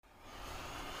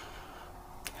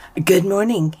Good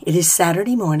morning. It is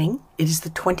Saturday morning. It is the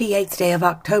 28th day of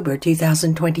October,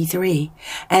 2023.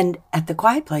 And at the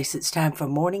Quiet Place, it's time for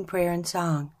morning prayer and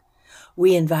song.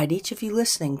 We invite each of you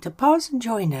listening to pause and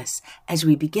join us as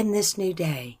we begin this new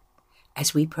day,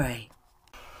 as we pray.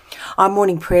 Our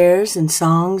morning prayers and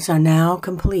songs are now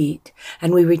complete,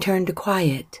 and we return to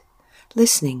quiet,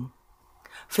 listening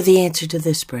for the answer to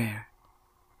this prayer.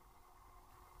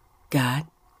 God,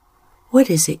 what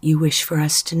is it you wish for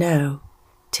us to know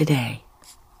today?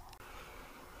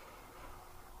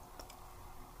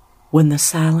 When the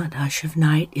silent hush of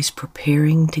night is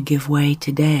preparing to give way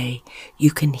today,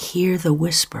 you can hear the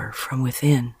whisper from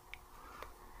within.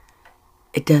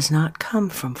 It does not come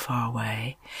from far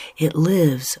away. It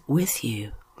lives with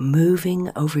you, moving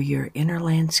over your inner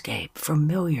landscape,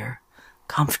 familiar,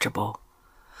 comfortable.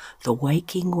 The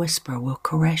waking whisper will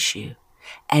caress you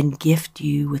and gift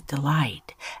you with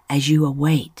delight as you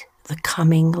await the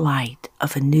coming light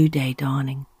of a new day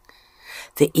dawning.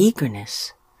 The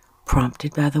eagerness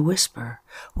prompted by the whisper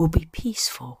will be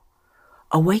peaceful,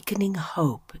 awakening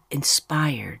hope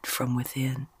inspired from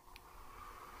within.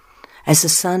 As the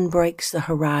sun breaks the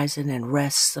horizon and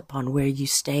rests upon where you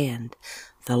stand,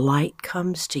 the light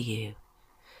comes to you,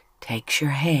 takes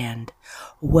your hand,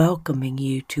 welcoming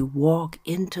you to walk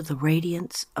into the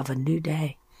radiance of a new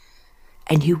day.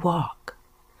 And you walk,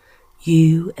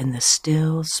 you and the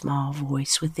still small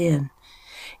voice within,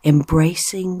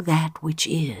 embracing that which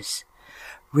is,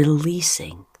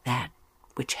 releasing that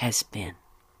which has been.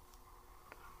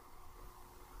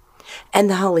 And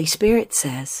the Holy Spirit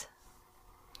says,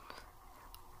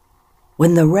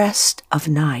 when the rest of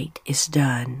night is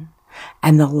done,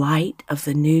 and the light of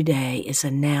the new day is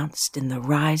announced in the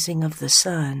rising of the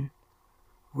sun,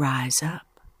 rise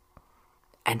up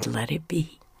and let it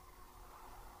be.